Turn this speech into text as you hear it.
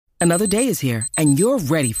Another day is here, and you're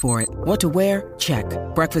ready for it. What to wear? Check.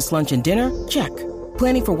 Breakfast, lunch, and dinner? Check.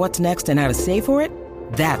 Planning for what's next and how to save for it?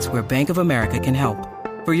 That's where Bank of America can help.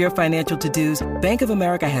 For your financial to-dos, Bank of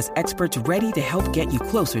America has experts ready to help get you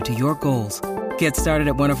closer to your goals. Get started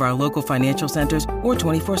at one of our local financial centers or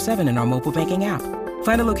 24/7 in our mobile banking app.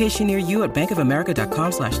 Find a location near you at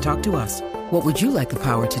bankofamerica.com/talktous. What would you like the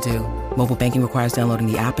power to do? Mobile banking requires downloading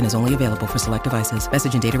the app and is only available for select devices.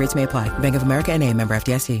 Message and data rates may apply. Bank of America N.A., member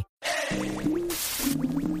FDIC.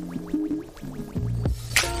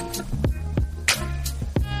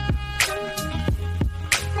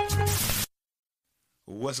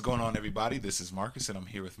 What's going on, everybody? This is Marcus, and I'm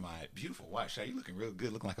here with my beautiful wife. Shay, you looking real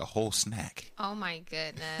good, looking like a whole snack. Oh, my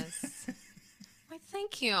goodness. Why,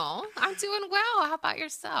 thank you. I'm doing well. How about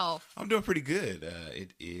yourself? I'm doing pretty good.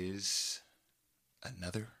 It is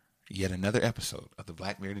yet another episode of the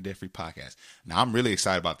Black Married and Debt Free podcast. Now, I'm really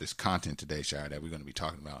excited about this content today, Shire, that we're going to be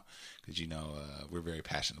talking about because, we're very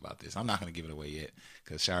passionate about this. I'm not going to give it away yet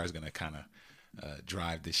because Shire is going to kind of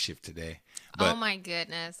drive this ship today. But, oh my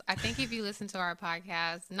goodness. I think if you listen to our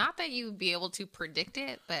podcast, not that you would be able to predict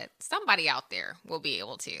it, but somebody out there will be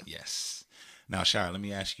able to. Yes. Now, Shire, let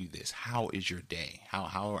me ask you this. How is your day?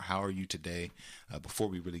 How are you today before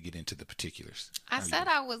we really get into the particulars? I said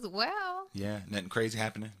I was well. Yeah, nothing crazy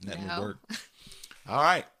happening? Nothing No. with work? All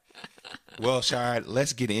right. Well, Shire,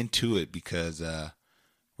 let's get into it because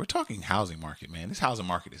we're talking housing market, man. This housing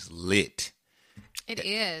market is lit. It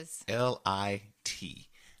is. L-I-T.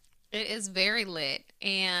 It is very lit.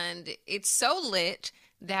 And it's so lit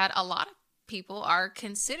that a lot of people are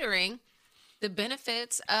considering the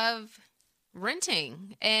benefits of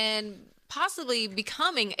renting and possibly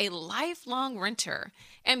becoming a lifelong renter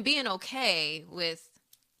and being okay with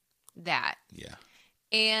that. Yeah.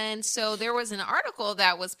 And so there was an article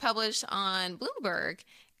that was published on Bloomberg,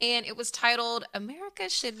 and it was titled, "America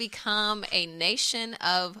Should Become a Nation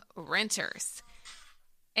of Renters."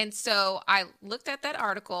 And so I looked at that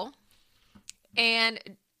article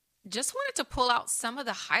and just wanted to pull out some of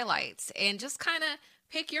the highlights and just kind of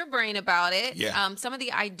pick your brain about it. Yeah. Some of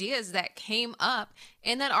the ideas that came up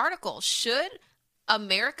in that article. Should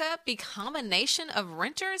America become a nation of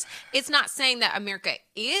renters? It's not saying that America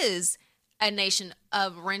is a nation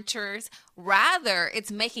of renters. Rather,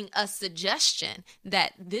 it's making a suggestion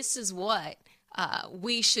that this is what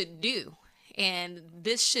we should do. And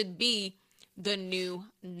this should be the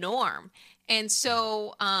new norm. And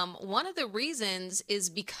so one of the reasons is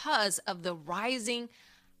because of the rising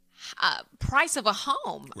price of a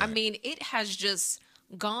home. Right. I mean, it has just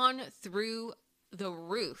gone through the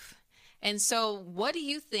roof. And so what do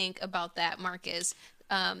you think about that, Marcus?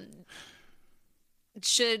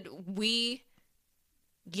 Should we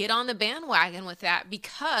get on the bandwagon with that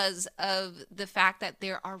because of the fact that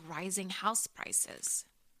there are rising house prices?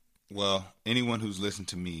 Well, anyone who's listened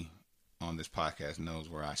to me on this podcast knows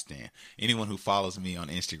where I stand. Anyone who follows me on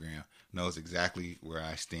Instagram knows exactly where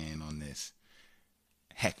I stand on this.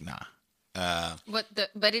 Heck nah. But the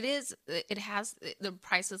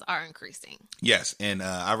prices are increasing. Yes, and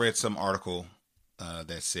I read some article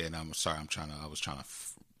that said, I was trying to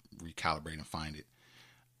recalibrate and find it.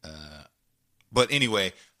 But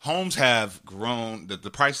anyway, homes have grown.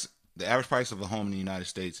 The average price of a home in the United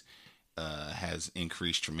States has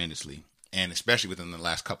increased tremendously, and especially within the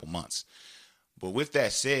last couple months. But with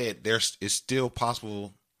that said, it's still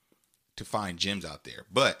possible to find gems out there.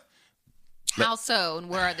 But how so, and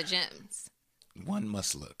where are the gems? One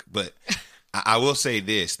must look. But I will say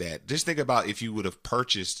this: that just think about if you would have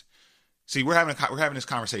purchased. See, we're having this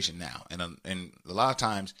conversation now, and a lot of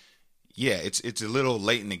times, yeah, it's a little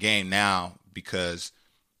late in the game now because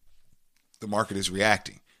the market is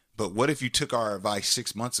reacting. But what if you took our advice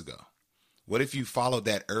 6 months ago? What if you followed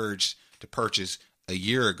that urge to purchase a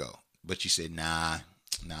year ago, but you said, nah.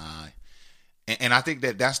 And I think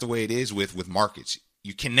that's the way it is with markets.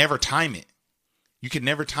 You can never time it.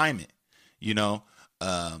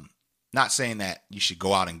 Not saying that you should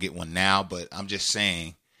go out and get one now, but I'm just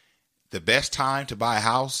saying the best time to buy a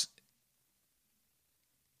house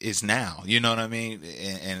is now. You know what I mean?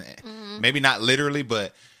 And maybe not literally,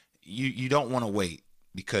 but you don't want to wait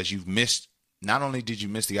because you've missed. Not only did you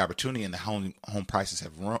miss the opportunity and the home prices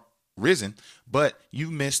have risen, but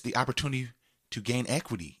you missed the opportunity to gain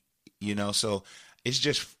equity. So it's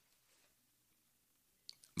just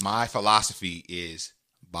my philosophy is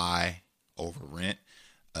buy over rent.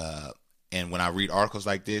 And when I read articles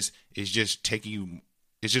like this, it's just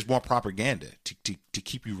more propaganda to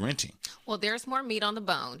keep you renting. Well, there's more meat on the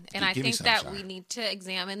bone. And I think that we need to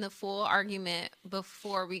examine the full argument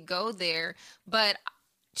before we go there. But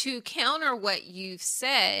to counter what you've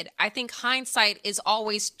said, I think hindsight is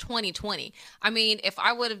always 2020. I mean, if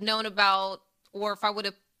I would have known about, or if I would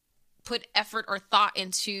have put effort or thought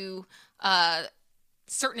into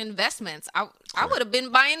certain investments, I would have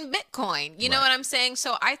been buying Bitcoin. You know what I'm saying?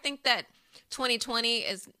 So I think that 2020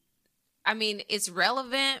 is, I mean, it's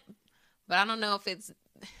relevant, but I don't know if it's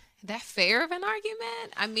that fair of an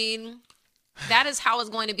argument. I mean, that is how it's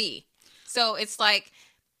going to be. So it's like,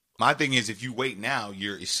 my thing is, if you wait now,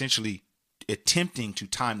 you're essentially attempting to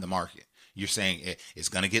time the market. You're saying it's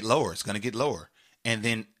going to get lower. It's going to get lower. And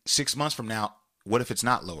then 6 months from now, what if it's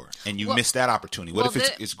not lower and you miss that opportunity? What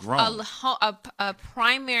if it's grown? A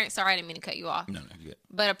primary, sorry, I didn't mean to cut you off. No, you're good.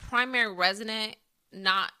 But a primary resident,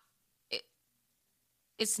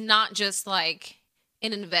 it's not just like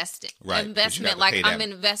an investment. Like I'm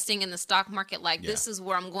investing in the stock market. Like this is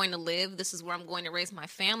where I'm going to live. This is where I'm going to raise my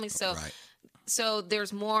family. So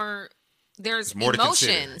there's more. There's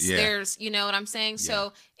emotions. There's, you know what I'm saying? Yeah.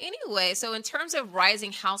 So anyway, so in terms of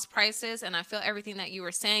rising house prices, and I feel everything that you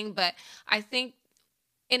were saying, but I think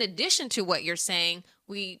in addition to what you're saying,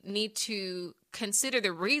 we need to consider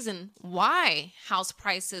the reason why house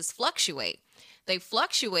prices fluctuate. They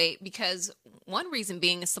fluctuate because one reason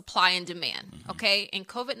being is supply and demand, okay? And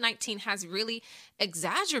COVID-19 has really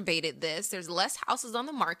exacerbated this. There's less houses on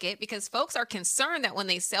the market because folks are concerned that when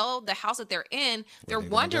they sell the house that they're in, they're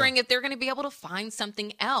wondering if they're going to be able to find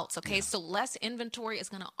something else, okay? Yeah. So less inventory is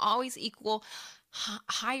going to always equal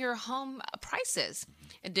higher home prices.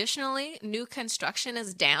 Additionally, new construction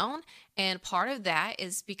is down, and part of that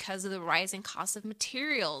is because of the rising cost of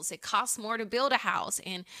materials. It costs more to build a house,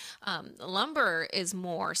 and lumber is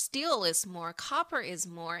more, steel is more, copper is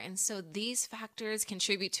more, and so these factors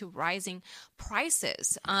contribute to rising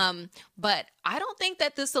prices. But I don't think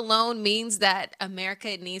that this alone means that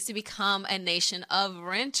America needs to become a nation of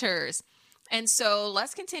renters. And so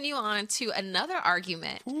let's continue on to another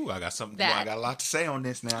argument. Ooh, I got something. I got a lot to say on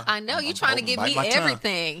this now. I know you're trying to give me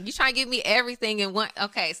everything. You're trying to give me everything in one.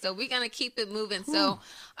 Okay, so we're going to keep it moving. Ooh. So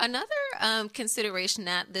another consideration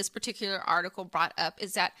that this particular article brought up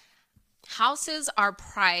is that houses are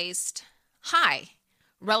priced high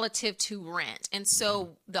relative to rent. And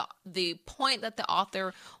so the point that the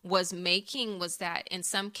author was making was that in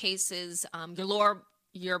some cases,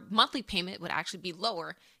 your monthly payment would actually be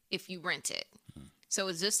lower if you rent it. So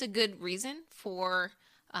is this a good reason for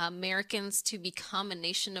Americans to become a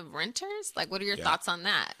nation of renters? Like, what are your thoughts on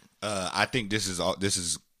that? I think this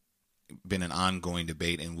has been an ongoing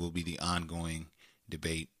debate and will be the ongoing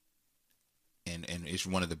debate. And it's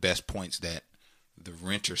one of the best points that the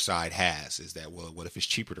renter side has is that, well, what if it's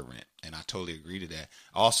cheaper to rent? And I totally agree to that.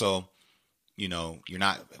 Also, you know, you're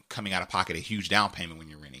not coming out of pocket a huge down payment when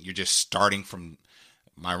you're renting. You're just starting from,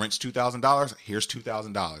 my rent's $2,000. Here's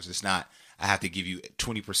 $2,000. It's not, I have to give you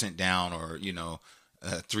 20% down or,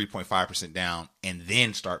 3.5% down and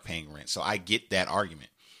then start paying rent. So I get that argument.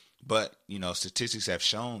 But, statistics have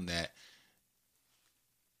shown that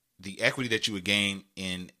the equity that you would gain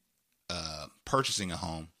in purchasing a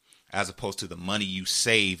home as opposed to the money you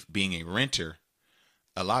save being a renter,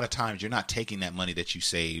 a lot of times you're not taking that money that you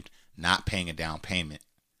saved, not paying a down payment,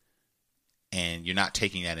 and you're not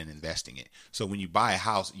taking that and investing it. So when you buy a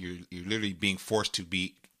house, you're literally being forced to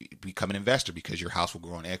become an investor because your house will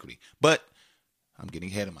grow in equity. But I'm getting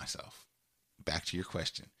ahead of myself. Back to your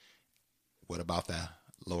question. What about the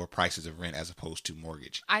lower prices of rent as opposed to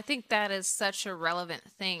mortgage? I think that is such a relevant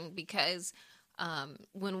thing because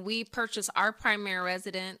when we purchase our primary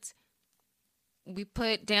residence, we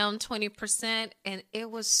put down 20% and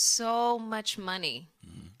it was so much money.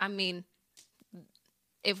 Mm-hmm. I mean,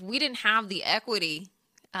 if we didn't have the equity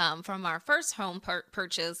from our first home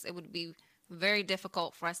purchase, it would be very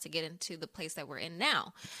difficult for us to get into the place that we're in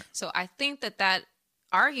now. So I think that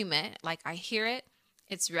argument, like I hear it,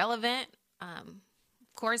 it's relevant.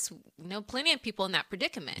 Of course, plenty of people in that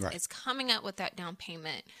predicament. Right. It's coming up with that down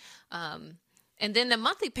payment. And then the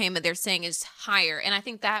monthly payment they're saying is higher. And I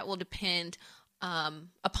think that will depend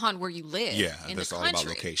upon where you live. Yeah, that's all about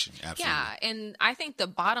location. Absolutely. Yeah, and I think the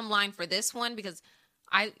bottom line for this one, because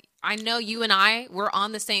I know you and I were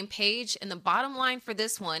on the same page, and the bottom line for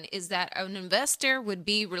this one is that an investor would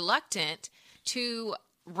be reluctant to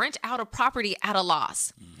rent out a property at a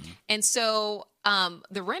loss. Mm-hmm. And so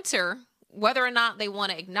the renter, whether or not they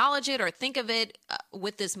want to acknowledge it or think of it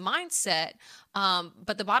with this mindset,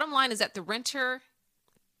 but the bottom line is that the renter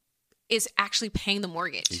is actually paying the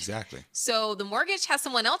mortgage. Exactly. So the mortgage has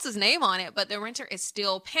someone else's name on it, but the renter is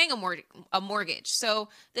still paying a mortgage. So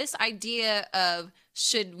this idea of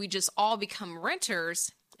should we just all become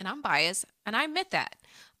renters, and I'm biased, and I admit that,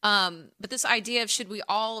 but this idea of should we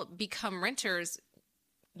all become renters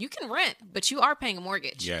you can rent, but you are paying a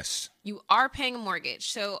mortgage. Yes. You are paying a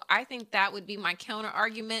mortgage. So I think that would be my counter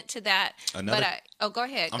argument to that. Another, go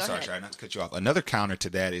ahead. I'm go sorry, ahead. not to cut you off. Another counter to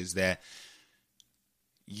that is that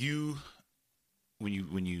when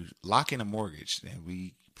you lock in a mortgage, and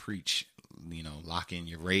we preach, lock in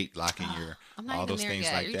your rate, lock in your I'm not all even those there things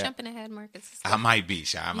yet. like You're that. jumping ahead, Marcus. I might be,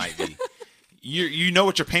 Shy. I might be. You know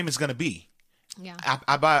what your payment's going to be. Yeah.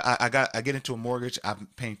 I get into a mortgage. I'm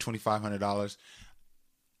paying $2,500.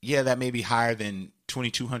 Yeah, that may be higher than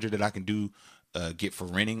 $2,200 that I can get for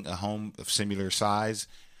renting a home of similar size,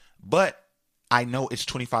 but I know it's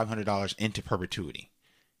 $2,500 into perpetuity.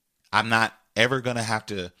 I'm not ever gonna have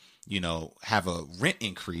to, have a rent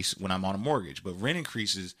increase when I'm on a mortgage. But rent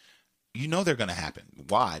increases, they're gonna happen.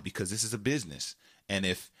 Why? Because this is a business, and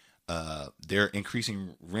if they're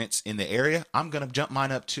increasing rents in the area, I'm gonna jump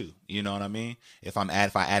mine up too. You know what I mean? If I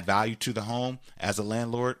add value to the home as a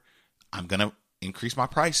landlord, I'm gonna increase my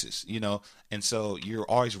prices. And so you're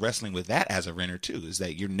always wrestling with that as a renter too. Is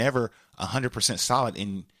that you're never 100% solid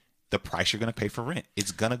in the price you're gonna pay for rent.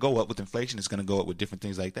 It's gonna go up with inflation. It's gonna go up with different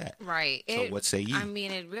things like that. Right. So what say you? I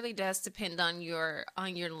mean, it really does depend on your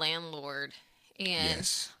landlord. And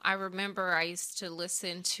Yes. I remember I used to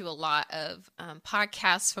listen to a lot of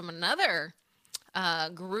podcasts from another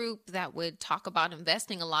group that would talk about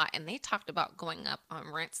investing a lot, and they talked about going up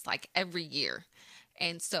on rents like every year.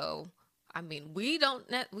 And so, I mean, we don't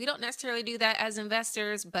necessarily do that as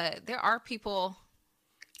investors, but there are people.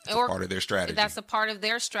 It's part of their strategy. That's a part of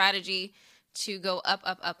their strategy to go up,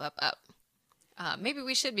 up, up, up, up. Maybe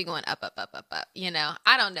we should be going up, up, up, up, up.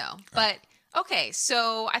 I don't know. But okay,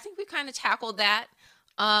 so I think we kind of tackled that.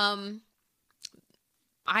 I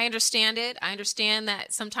understand it. I understand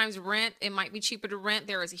that sometimes it might be cheaper to rent.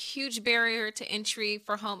 There is a huge barrier to entry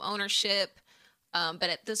for home ownership. But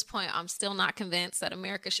at this point, I'm still not convinced that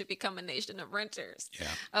America should become a nation of renters.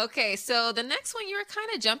 Yeah. Okay, so the next one you were kind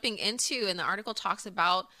of jumping into, and the article talks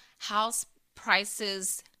about house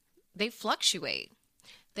prices, they fluctuate.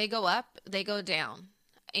 They go up, they go down.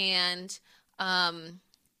 And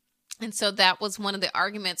so that was one of the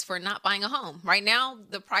arguments for not buying a home. Right now,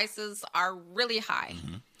 the prices are really high.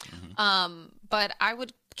 Mm-hmm. Mm-hmm. But I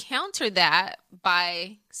would counter that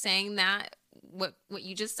by saying that what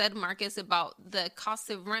you just said, Marcus, about the cost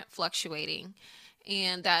of rent fluctuating,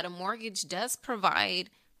 and that a mortgage does provide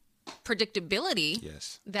predictability.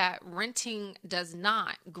 Yes. That renting does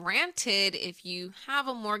not. Granted, if you have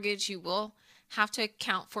a mortgage, you will have to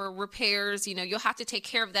account for repairs. You'll have to take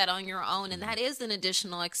care of that on your own, and that is an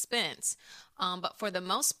additional expense. But for the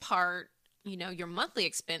most part, your monthly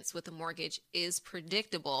expense with a mortgage is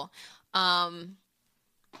predictable.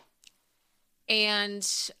 And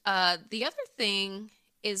the other thing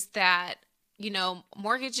is that,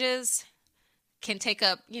 mortgages can take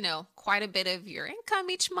up, quite a bit of your income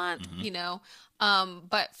each month,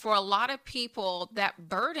 but for a lot of people, that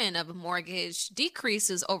burden of a mortgage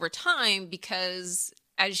decreases over time because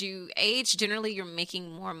as you age, generally you're making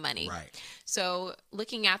more money. Right. So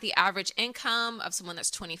looking at the average income of someone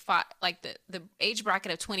that's 25, like the age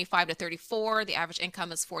bracket of 25 to 34, the average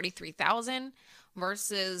income is $43,000.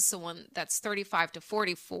 Versus someone that's 35 to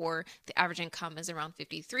 44, the average income is around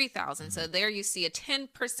 $53,000. Mm-hmm. So there you see a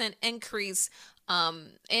 10% increase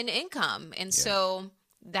in income. And so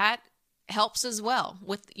that helps as well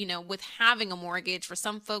with having a mortgage. For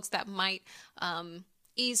some folks that might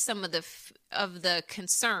ease some of the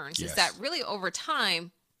concerns. Yes. Is that really over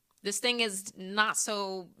time, this thing is not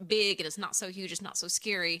so big and it's not so huge, it's not so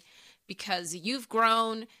scary because you've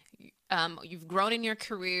grown. You've grown in your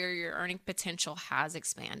career, your earning potential has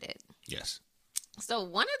expanded. Yes. So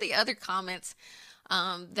one of the other comments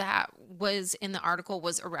that was in the article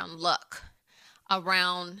was around luck,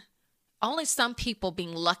 around only some people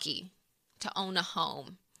being lucky to own a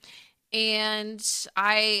home. And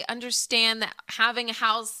I understand that having a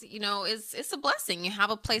house, it's a blessing. You have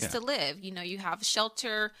a place to live, you have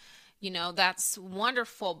shelter, that's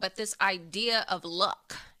wonderful. But this idea of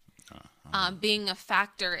luck, being a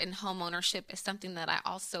factor in home ownership is something that I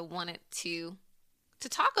also wanted to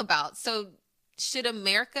talk about. So should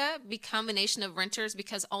America become a nation of renters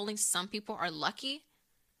because only some people are lucky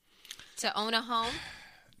to own a home?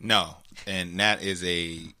 No. And that is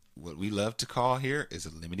what we love to call here is a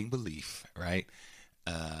limiting belief, right?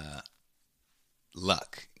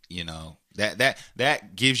 Luck,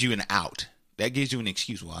 that gives you an out. That gives you an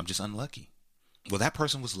excuse. Well, I'm just unlucky. Well, that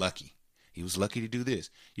person was lucky. He was lucky to do this.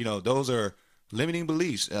 Those are limiting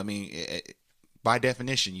beliefs. I mean, by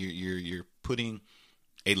definition, you're putting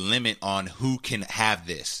a limit on who can have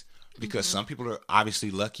this because some people are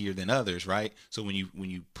obviously luckier than others, right? So when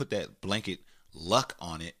you put that blanket luck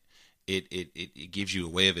on it, it gives you a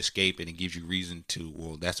way of escape, and it gives you reason to,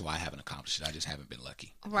 well, that's why I haven't accomplished it. I just haven't been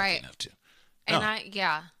lucky enough to. And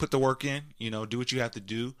put the work in, do what you have to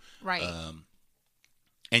do. Right.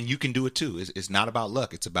 And you can do it too. It's not about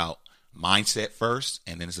luck. It's about mindset first,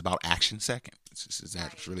 and then it's about action second.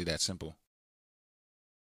 It's really that simple.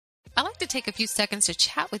 I'd like to take a few seconds to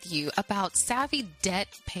chat with you about Savvy Debt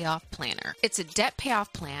Payoff Planner. It's a debt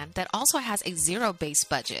payoff plan that also has a zero-based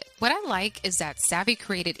budget. What I like is that Savvy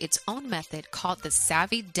created its own method called the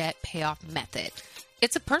Savvy Debt Payoff Method.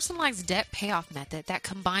 It's a personalized debt payoff method that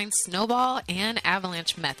combines snowball and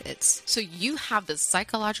avalanche methods. So you have the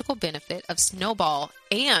psychological benefit of snowball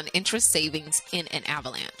and interest savings in an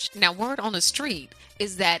avalanche. Now, word on the street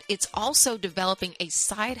is that it's also developing a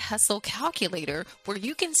side hustle calculator where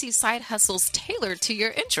you can see side hustles tailored to your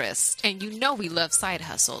interest. And we love side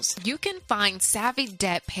hustles. You can find Savvy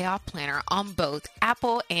Debt Payoff Planner on both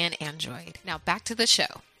Apple and Android. Now, back to the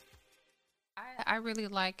show. I really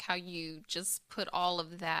like how you just put all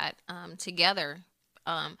of that together.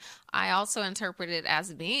 I also interpret it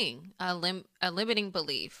as being a limiting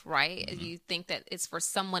belief, right? Mm-hmm. You think that it's for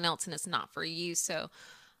someone else and it's not for you. So,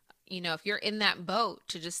 if you're in that boat,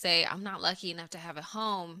 to just say, I'm not lucky enough to have a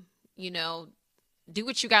home, do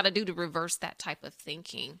what you got to do to reverse that type of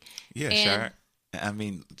thinking. Yeah, sure. I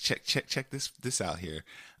mean, check this out here.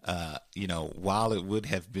 While it would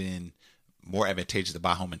have been more advantageous to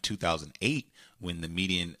buy a home in 2008, when the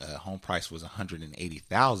median home price was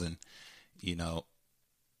 $180,000,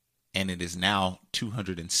 and it is now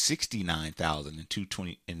 $269,000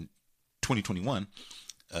 in 2021.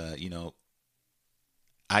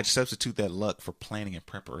 I'd substitute that luck for planning and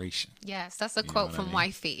preparation. Yes, that's a quote from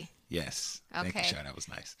Wifey. Yes. Okay. Thank you, Shar. That was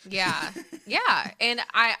nice. Yeah. Yeah. And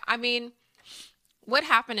I mean, what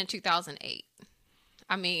happened in 2008?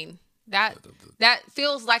 I mean, that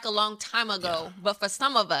feels like a long time ago, but for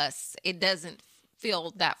some of us, it doesn't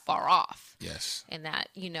feel that far off. Yes. And that,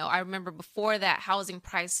 I remember before that, housing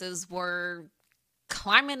prices were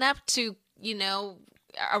climbing up to,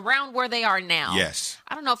 around where they are now. Yes.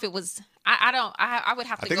 I don't know if it was, I would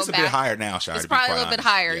have to go back. I think it's a bit higher now, Shar. It's probably a little bit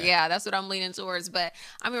higher. Yeah, that's what I'm leaning towards. But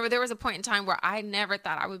I remember there was a point in time where I never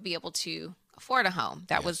thought I would be able to afford a home.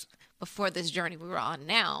 That was before this journey we were on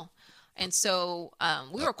now. And so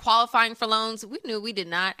we were qualifying for loans. We knew we did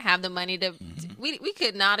not have the money to, we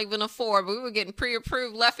could not even afford, but we were getting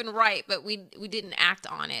pre-approved left and right, but we didn't act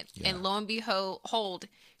on it. Yeah. And lo and behold,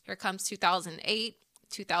 here comes 2008,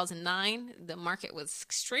 2009. The market was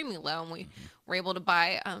extremely low, and we were able to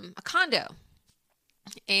buy a condo.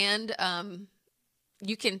 And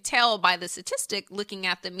you can tell by the statistic, looking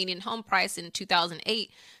at the median home price in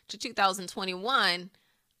 2008 to 2021,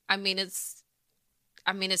 it's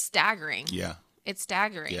staggering. Yeah. It's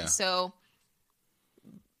staggering. Yeah. So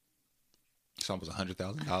it's almost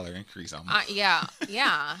 $100,000 increase. Almost. Yeah.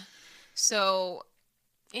 So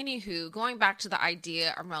anywho, going back to the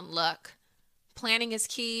idea around luck, planning is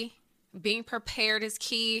key. Being prepared is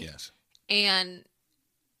key. Yes. And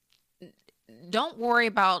don't worry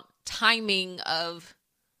about timing of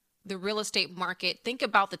the real estate market. Think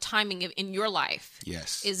about the timing in your life.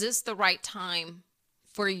 Yes. Is this the right time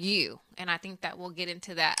for you? And I think that we'll get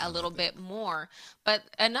into that a little bit more. But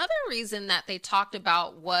another reason that they talked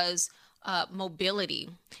about was mobility,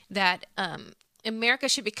 that America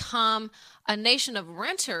should become a nation of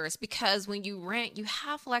renters, because when you rent, you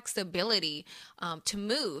have flexibility to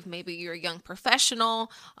move. Maybe you're a young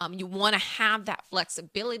professional. You want to have that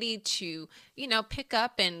flexibility to, pick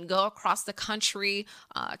up and go across the country,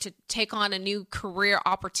 to take on a new career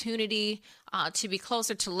opportunity, to be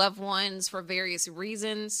closer to loved ones for various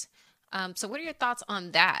reasons. So what are your thoughts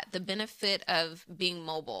on that, the benefit of being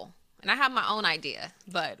mobile? And I have my own idea,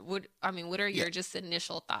 but what are your just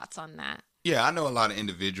initial thoughts on that? Yeah, I know a lot of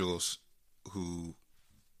individuals who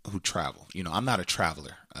travel. I'm not a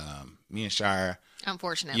traveler. Me and Shire,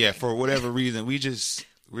 unfortunately, yeah, for whatever reason, we're just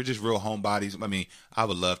real homebodies. I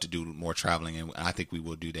would love to do more traveling, and I think we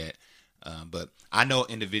will do that. But I know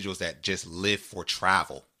individuals that just live for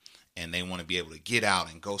travel, and they want to be able to get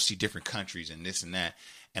out and go see different countries and this and that.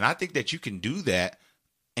 And I think that you can do that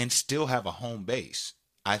and still have a home base.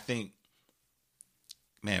 I think,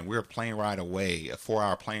 man, we're a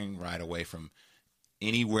 4-hour plane ride away from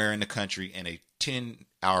anywhere in the country, and a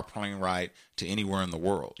 10-hour plane ride to anywhere in the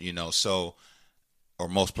world, or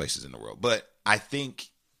most places in the world. But I think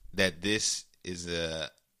that this is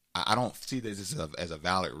I don't see this as a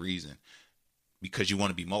valid reason, because you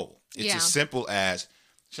want to be mobile. It's as simple as,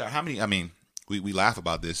 how many, we laugh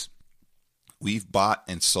about this. We've bought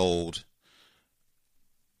and sold,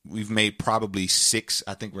 we've made probably 6,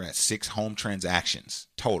 I think we're at 6 home transactions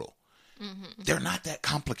total. They're not that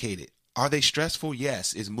complicated. Are they stressful?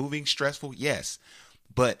 Yes. Is moving stressful? Yes.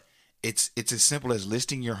 But it's as simple as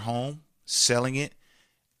listing your home, selling it,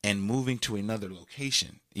 and moving to another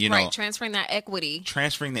location. Transferring that equity.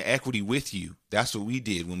 Transferring the equity with you. That's what we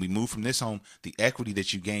did. When we moved from this home, the equity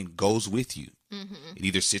that you gain goes with you. It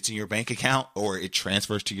either sits in your bank account or it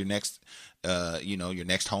transfers to your next, your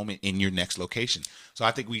next home in your next location. So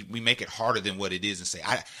I think we make it harder than what it is and say,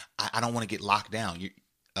 I don't want to get locked down.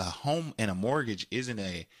 A home and a mortgage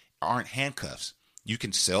aren't handcuffs. You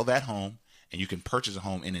can sell that home and you can purchase a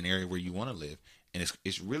home in an area where you want to live. And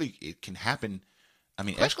it can happen. I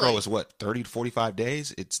mean, quickly. Escrow is 30 to 45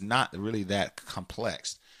 days. It's not really that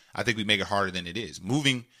complex. I think we make it harder than it is.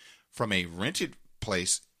 Moving from a rented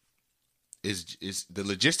place is the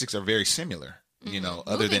logistics are very similar,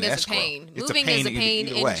 other than escrow. Moving is a pain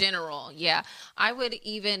in general. Yeah. I would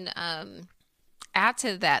even add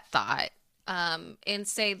to that thought and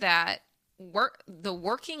say that the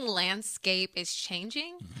working landscape is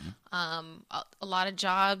changing. A lot of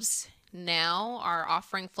jobs now are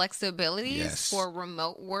offering flexibilities for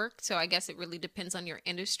remote work. So I guess it really depends on your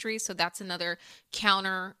industry. So that's another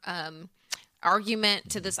counter argument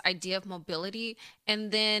to this idea of mobility.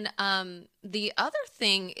 And then the other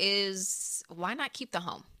thing is, why not keep the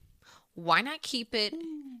home? Why not keep it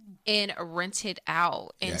and rent it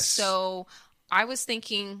out? And so I was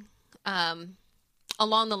thinking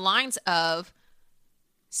along the lines of,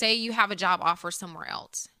 say you have a job offer somewhere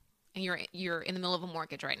else and you're in the middle of a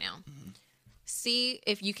mortgage right now. See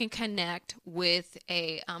if you can connect with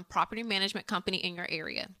a property management company in your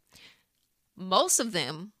area. Most of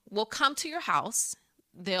them will come to your house.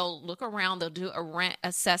 They'll look around. They'll do a rent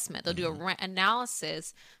assessment. They'll do a rent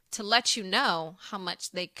analysis to let you know how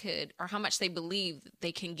much they could or how much they believe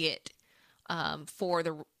they can get for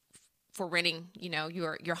renting,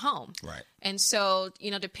 your home. Right. And so,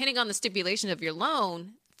 depending on the stipulation of your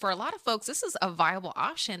loan, for a lot of folks, this is a viable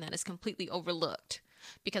option that is completely overlooked.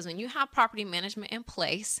 Because when you have property management in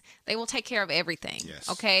place, they will take care of everything. Yes.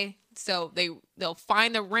 Okay. So they'll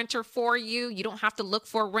find the renter for you. You don't have to look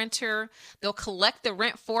for a renter. They'll collect the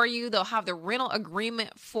rent for you. They'll have the rental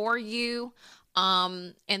agreement for you.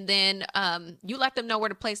 And then you let them know where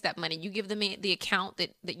to place that money. You give them the account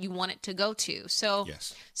that you want it to go to. So,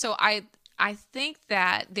 so I think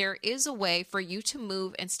that there is a way for you to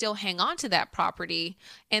move and still hang on to that property.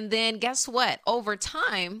 And then guess what? Over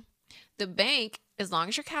time, the bank, as long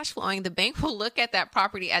as you're cash flowing, the bank will look at that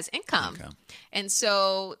property as income. And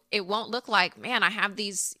so it won't look like, man, I have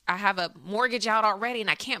a mortgage out already and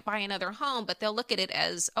I can't buy another home, but they'll look at it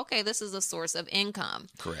as, okay, this is a source of income.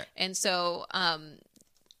 Correct. And so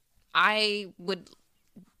I would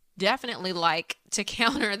definitely like to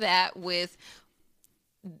counter that with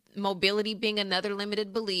mobility being another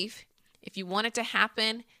limited belief. If you want it to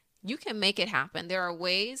happen, you can make it happen. There are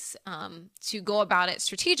ways to go about it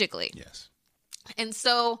strategically. Yes. And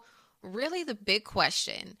so really the big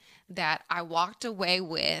question that I walked away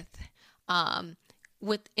with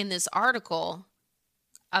in this article,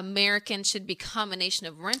 Americans should become a nation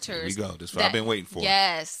of renters. Here we go. This is what I've been waiting for.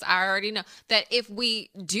 Yes, I already know that if we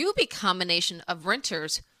do become a nation of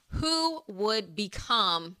renters, who would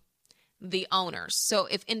become the owners? So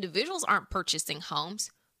if individuals aren't purchasing homes,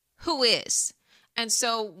 who is? And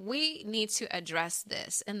so we need to address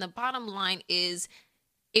this. And the bottom line is,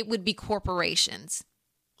 it would be corporations.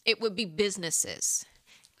 It would be businesses.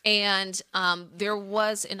 And there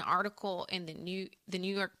was an article in the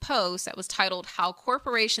New York Post that was titled, "How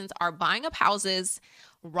Corporations Are Buying Up Houses,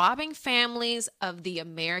 Robbing Families of the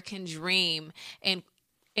American Dream." And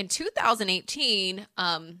in 2018,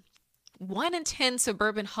 1 in 10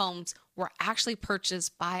 suburban homes were actually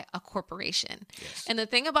purchased by a corporation. Yes. And the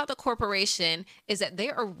thing about the corporation is that they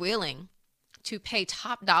are willing to pay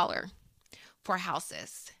top dollar for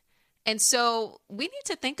houses. And so we need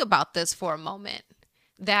to think about this for a moment,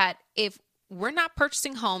 that if we're not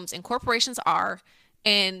purchasing homes and corporations are,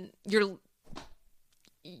 and you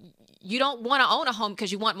don't want to own a home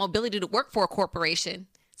because you want mobility to work for a corporation.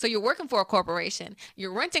 So you're working for a corporation,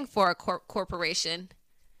 you're renting for a corporation,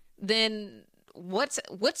 then what's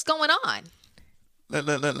going on?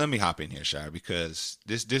 Let me hop in here, Shire, because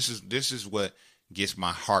this is what gets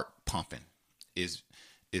my heart pumping is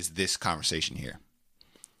this conversation here.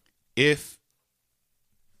 If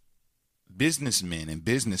businessmen and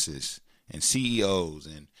businesses and CEOs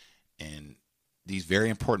and these very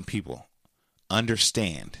important people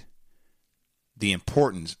understand the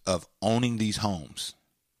importance of owning these homes,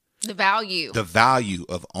 the value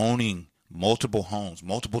of owning multiple homes,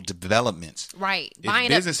 multiple developments, right?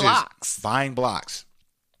 Buying blocks,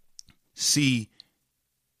 see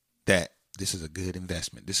that this is a good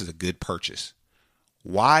investment. This is a good purchase.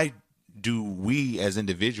 Why do we as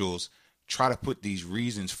individuals try to put these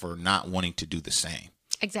reasons for not wanting to do the same?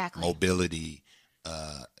 Exactly. Mobility,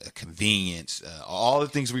 convenience, all the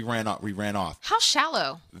things we ran off. How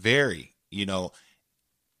shallow. Very,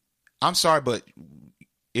 I'm sorry, but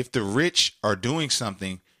if the rich are doing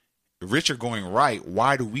something, the rich are going right,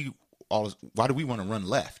 why do we want to run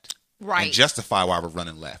left? Right. And justify why we're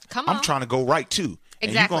running left. Come on. I'm trying to go right too. Exactly.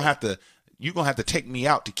 And you're gonna have to take me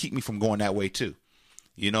out to keep me from going that way too.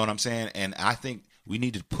 You know what I'm saying? And I think we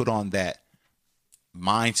need to put on that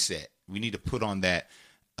mindset. We need to put on that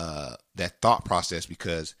thought process,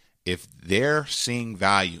 because if they're seeing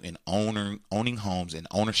value in owning homes and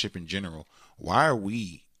ownership in general, why are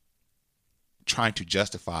we trying to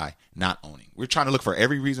justify not owning? We're trying to look for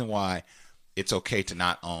every reason why it's okay to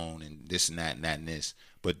not own, and this and that and that and this.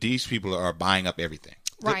 But these people are buying up everything.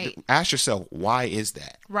 Right. Ask yourself, why is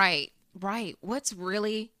that? Right. What's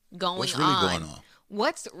really going on? What's really going on?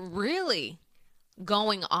 What's really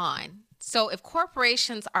going on? So if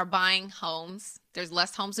corporations are buying homes, there's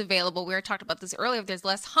less homes available. We already talked about this earlier. If there's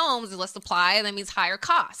less homes, there's less supply, and that means higher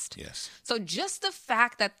cost. Yes. So just the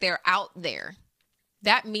fact that they're out there,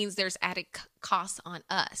 that means there's added costs on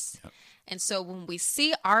us. Yep. And so when we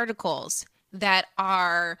see articles that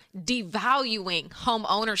are devaluing home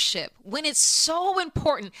ownership, when it's so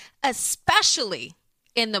important, especially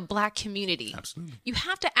in the Black community, absolutely, you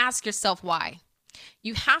have to ask yourself why.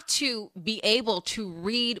 You have to be able to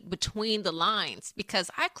read between the lines,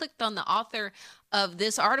 because I clicked on the author of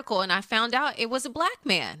this article and I found out it was a Black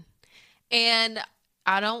man. And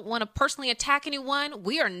I don't want to personally attack anyone.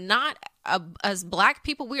 We are not, as Black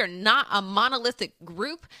people, we are not a monolithic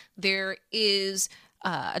group. There is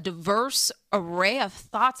a diverse array of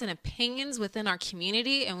thoughts and opinions within our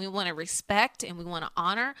community, and we want to respect and we want to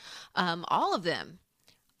honor all of them.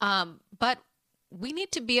 But we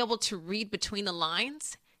need to be able to read between the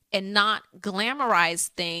lines and not glamorize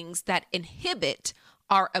things that inhibit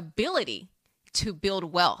our ability to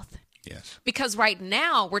build wealth. Yes. Because right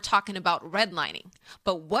now we're talking about redlining,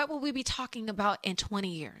 but what will we be talking about in 20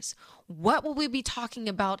 years? What will we be talking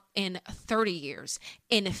about in 30 years,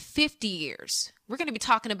 in 50 years? We're going to be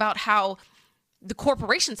talking about how the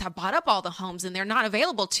corporations have bought up all the homes and they're not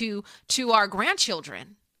available to our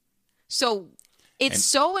grandchildren. So it's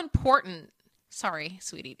so important. Sorry,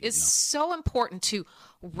 sweetie. It's so important to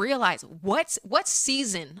realize what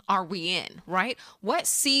season are we in, right? What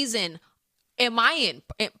season am I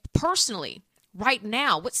in personally right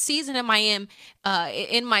now? What season am I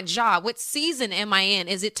in my job? What season am I in?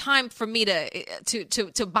 Is it time for me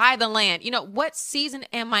to buy the land? What season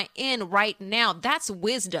am I in right now? That's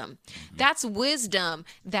wisdom. That's wisdom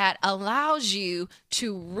that allows you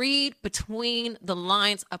to read between the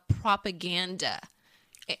lines of propaganda.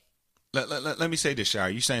 Let me say this, Shire.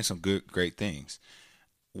 You're saying some great things.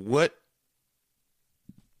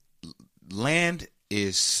 Land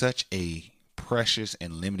is such a precious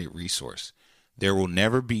and limited resource. There will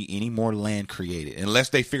never be any more land created unless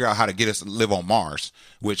they figure out how to get us to live on Mars,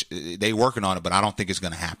 which they working on it, but I don't think it's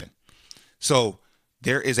going to happen. So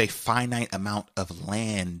there is a finite amount of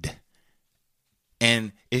land,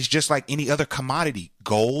 and it's just like any other commodity,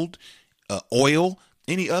 gold, oil,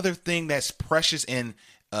 any other thing that's precious and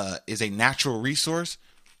is a natural resource.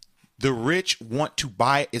 The rich want to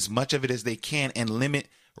buy as much of it as they can and limit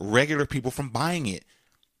regular people from buying it.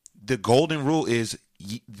 The golden rule is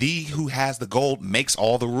the who has the gold makes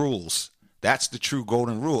all the rules. That's the true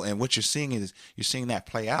golden rule. And what you're seeing is you're seeing that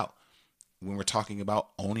play out when we're talking about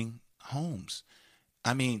owning homes.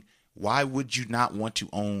 I mean, why would you not want to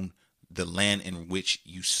own the land in which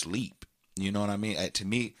you sleep? You know what I mean? To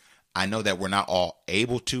me, I know that we're not all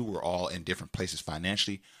able to. We're all in different places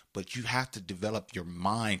financially, but you have to develop your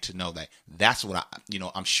mind to know that that's what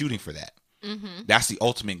I'm shooting for that. Mm-hmm. That's the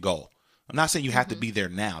ultimate goal. I'm not saying you have to be there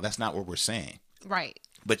now. That's not what we're saying. Right.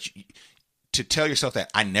 But to tell yourself that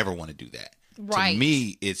I never want to do that. Right. To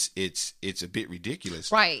me, it's a bit ridiculous.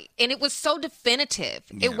 Right. And it was so definitive.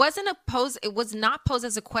 Yeah. It was not posed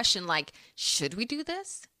as a question like, should we do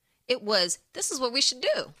this? It was, this is what we should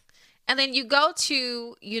do. And then you go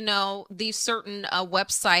to, these certain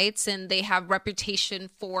websites, and they have reputation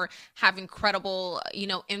for having credible,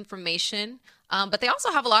 information. But they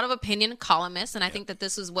also have a lot of opinion columnists. And I think that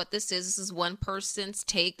this is what this is. This is one person's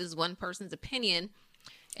take. This is one person's opinion.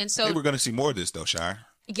 And so I think we're going to see more of this, though, Shire.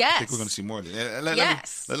 Yes. I think we're going to see more of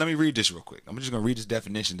this. Let me read this real quick. I'm just going to read this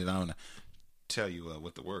definition, then I'm going to tell you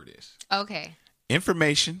what the word is. Okay.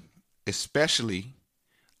 Information, especially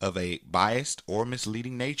of a biased or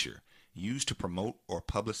misleading nature, used to promote or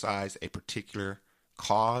publicize a particular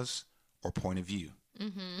cause or point of view.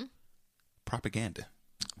 Mm-hmm. propaganda.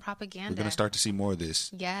 Propaganda. We're going to start to see more of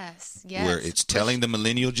this. Yes, yes. Where it's telling the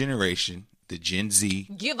millennial generation, the Gen Z,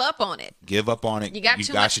 give up on it. Give up on it. You got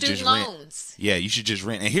too much student loans. Yeah, you should just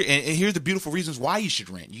rent. And here's the beautiful reasons why you should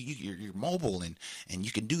rent. You're mobile and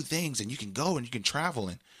you can do things and you can go and you can travel.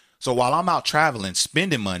 And so while I'm out traveling,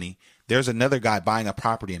 spending money, there's another guy buying a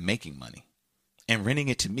property and making money and renting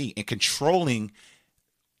it to me and controlling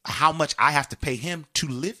how much I have to pay him to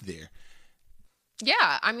live there.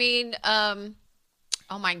 Yeah, I mean, oh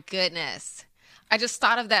my goodness. I just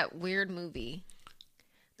thought of that weird movie.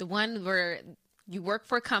 The one where you work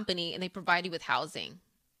for a company and they provide you with housing.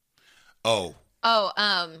 Oh,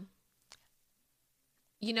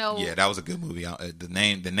 you know. Yeah, that was a good movie. The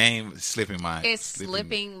name is slipping my. It's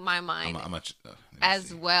slipping my mind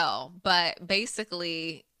as well. But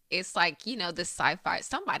basically, it's like, you know, the sci-fi.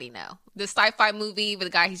 Somebody know the sci-fi movie with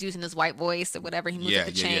the guy who's using his white voice or whatever. He moves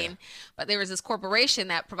the chain. Yeah. But there was this corporation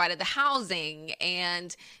that provided the housing,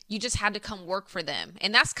 and you just had to come work for them.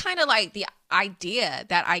 And that's kind of like the idea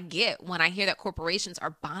that I get when I hear that corporations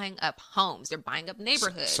are buying up homes. They're buying up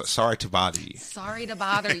neighborhoods. Sorry to bother you. Sorry to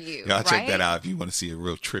bother you. Y'all right? Check that out if you want to see a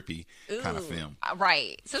real trippy kind of film.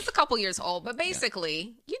 Right. So it's a couple years old, but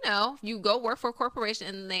basically, you know, you go work for a corporation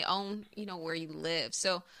and they own, you know, where you live.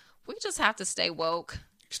 So we just have to stay woke.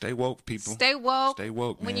 Stay woke, people. Stay woke. Stay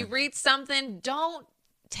woke, man. When you read something, don't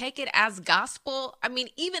take it as gospel. I mean,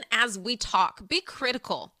 even as we talk, be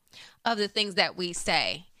critical of the things that we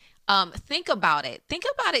say. Think about it. Think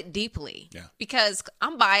about it deeply. Yeah. Because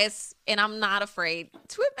I'm biased and I'm not afraid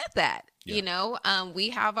to admit that. Yeah. You know,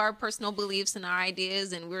 we have our personal beliefs and our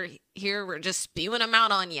ideas, and we're just spewing them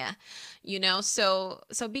out on you. You know, so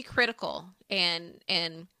be critical and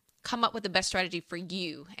come up with the best strategy for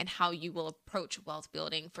you and how you will approach wealth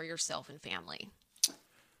building for yourself and family.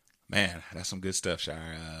 Man, that's some good stuff,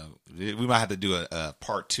 Shire. We might have to do a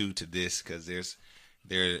part 2 to this, because there's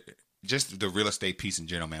just the real estate piece in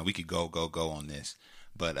general, man. We could go on this,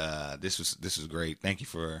 but this was great. Thank you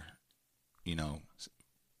for, you know,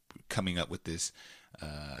 coming up with this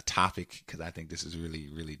topic, because I think this is really,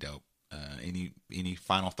 really dope. Any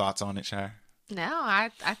final thoughts on it, Shire? No, I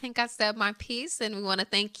think I said my piece, and we want to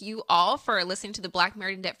thank you all for listening to the Black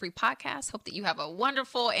Married and Debt Free podcast. Hope that you have a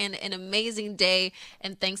wonderful and an amazing day,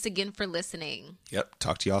 and thanks again for listening. Yep.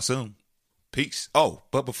 Talk to y'all soon. Peace. Oh,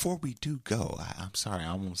 but before we do go, I'm sorry, I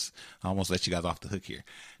almost let you guys off the hook here.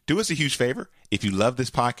 Do us a huge favor. If you love this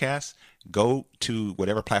podcast, go to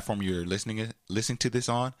whatever platform you're listening to this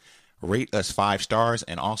on. Rate us 5 stars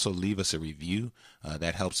and also leave us a review.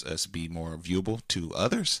 That helps us be more viewable to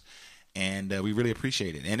others. And we really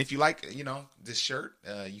appreciate it. And if you like, you know, this shirt,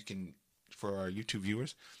 you can, for our YouTube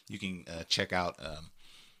viewers, you can check out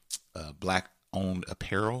Black-owned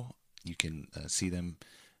apparel. You can see them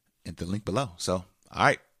at the link below. So, all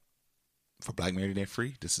right. For Black Married and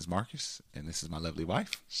Free, this is Marcus, and this is my lovely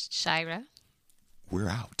wife, Shira. We're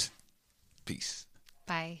out. Peace.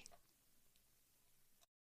 Bye.